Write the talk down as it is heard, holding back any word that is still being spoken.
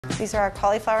These are our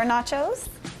cauliflower nachos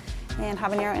and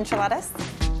habanero enchiladas.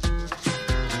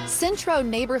 Centro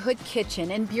Neighborhood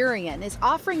Kitchen in Burien is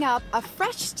offering up a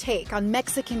fresh take on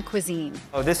Mexican cuisine.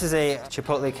 Oh, this is a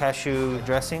chipotle cashew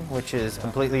dressing, which is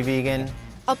completely vegan.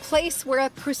 A place where a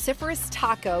cruciferous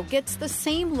taco gets the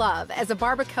same love as a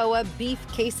barbacoa beef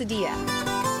quesadilla.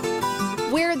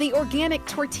 Where the organic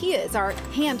tortillas are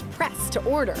hand-pressed to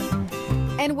order.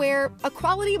 And where a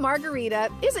quality margarita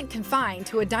isn't confined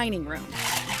to a dining room.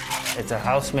 It's a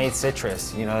house-made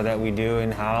citrus, that we do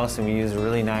in-house, and we use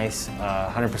really nice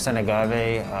 100%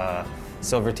 agave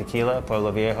silver tequila, Pueblo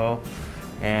Viejo,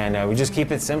 and we just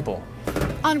keep it simple.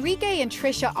 Enrique and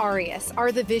Trisha Arias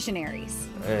are the visionaries.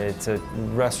 It's a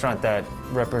restaurant that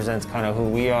represents kind of who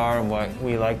we are and what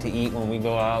we like to eat when we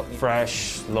go out.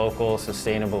 Fresh, local,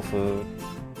 sustainable food.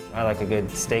 I like a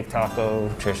good steak taco.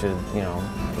 Trisha,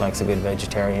 likes a good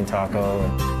vegetarian taco.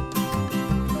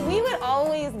 We would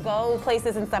always go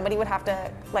places and somebody would have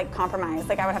to compromise.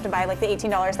 I would have to buy the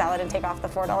 $18 salad and take off the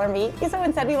 $4 meat. So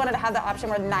instead we wanted to have the option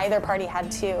where neither party had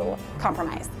to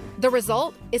compromise. The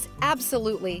result is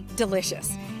absolutely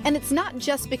delicious. And it's not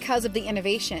just because of the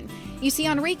innovation. You see,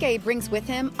 Enrique brings with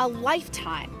him a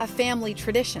lifetime of family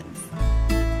traditions.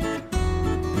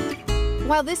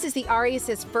 While this is the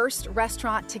Arias' first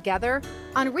restaurant together,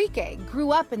 Enrique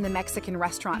grew up in the Mexican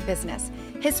restaurant business.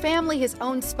 His family has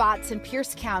owned spots in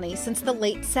Pierce County since the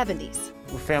late 70s.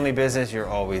 Family business, you're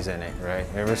always in it, right?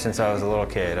 Ever since I was a little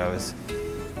kid, I was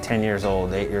 10 years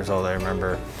old, 8 years old, I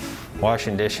remember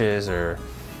washing dishes or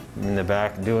in the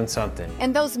back doing something.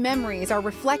 And those memories are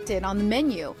reflected on the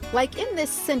menu, like in this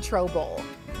Centro bowl.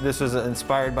 This was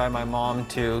inspired by my mom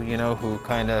too, who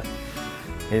kind of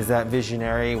is that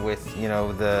visionary with,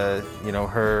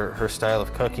 her style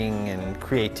of cooking and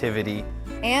creativity.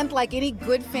 And like any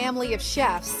good family of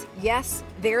chefs, yes,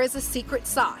 there is a secret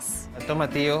sauce. A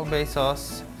tomatillo based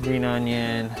sauce, green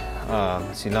onion,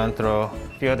 cilantro,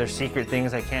 a few other secret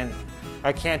things I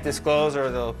can't disclose or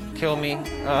they'll kill me.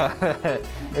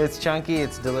 It's chunky,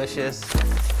 it's delicious.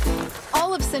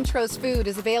 All of Centro's food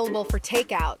is available for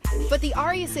takeout, but the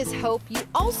Arias' hope you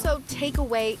also take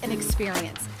away an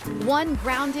experience, one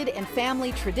grounded in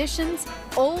family traditions,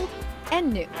 old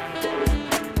and new.